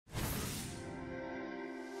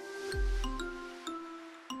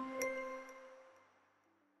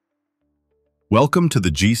Welcome to the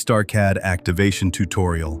GstarCAD activation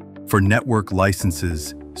tutorial for network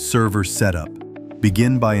licenses server setup.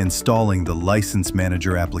 Begin by installing the License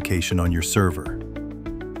Manager application on your server.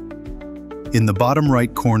 In the bottom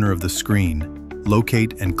right corner of the screen,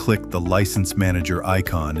 locate and click the License Manager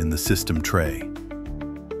icon in the system tray.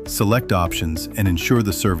 Select Options and ensure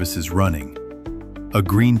the service is running. A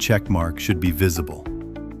green check mark should be visible.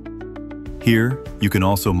 Here, you can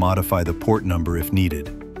also modify the port number if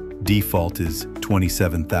needed. Default is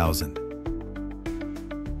 27,000.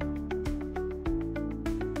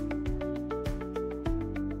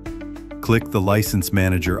 Click the License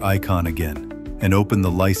Manager icon again and open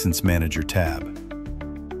the License Manager tab.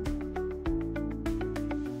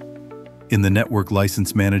 In the Network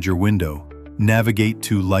License Manager window, navigate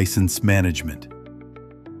to License Management.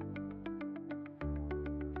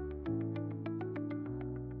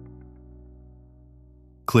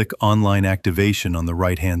 Click Online Activation on the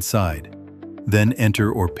right-hand side. Then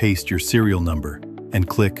enter or paste your serial number and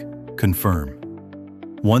click Confirm.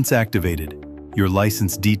 Once activated, your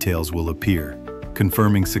license details will appear,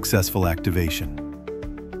 confirming successful activation.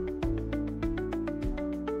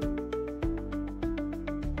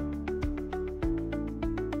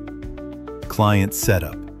 Client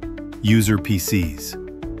Setup. User PCs.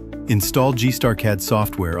 Install GstarCAD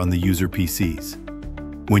software on the user PCs.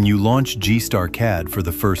 When you launch GstarCAD for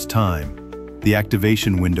the first time, the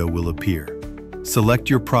activation window will appear. Select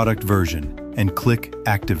your product version and click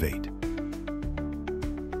Activate.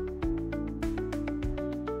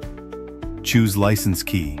 Choose License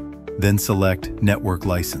Key, then select Network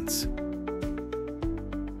License.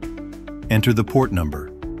 Enter the port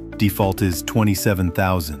number, default is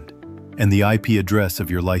 27,000, and the IP address of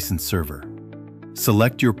your license server.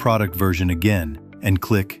 Select your product version again and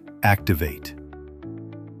click Activate.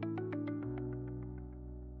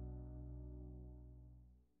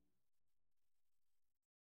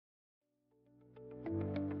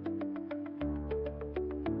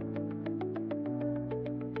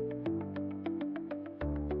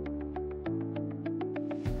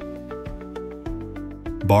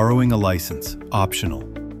 Borrowing a license, optional.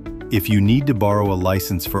 If you need to borrow a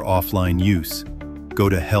license for offline use, go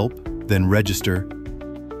to Help, then Register,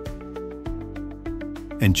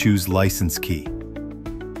 and choose License Key.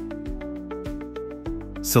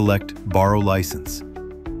 Select Borrow License.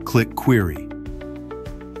 Click Query.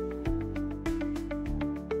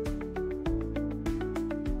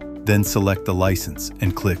 Then select the license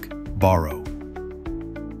and click Borrow.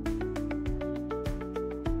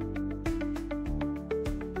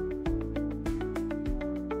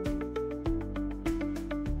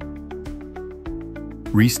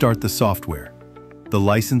 Restart the software. The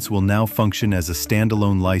license will now function as a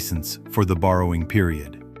standalone license for the borrowing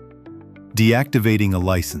period. Deactivating a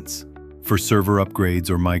license for server upgrades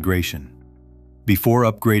or migration. Before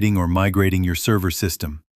upgrading or migrating your server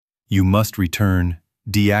system, you must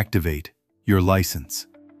deactivate your license.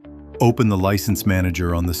 Open the License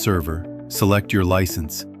Manager on the server, select your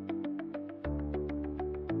license,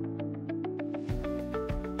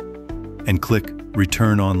 and click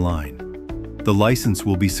Return Online. The license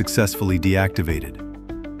will be successfully deactivated.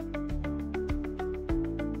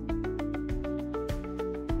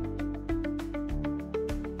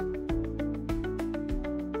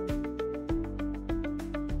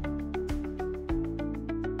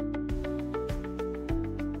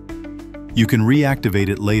 You can reactivate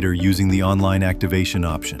it later using the online activation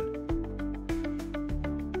option.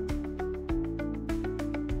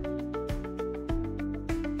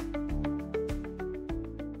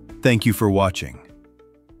 Thank you for watching.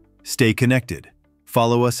 Stay connected.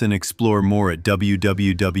 Follow us and explore more at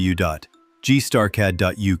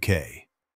www.gstarcad.uk.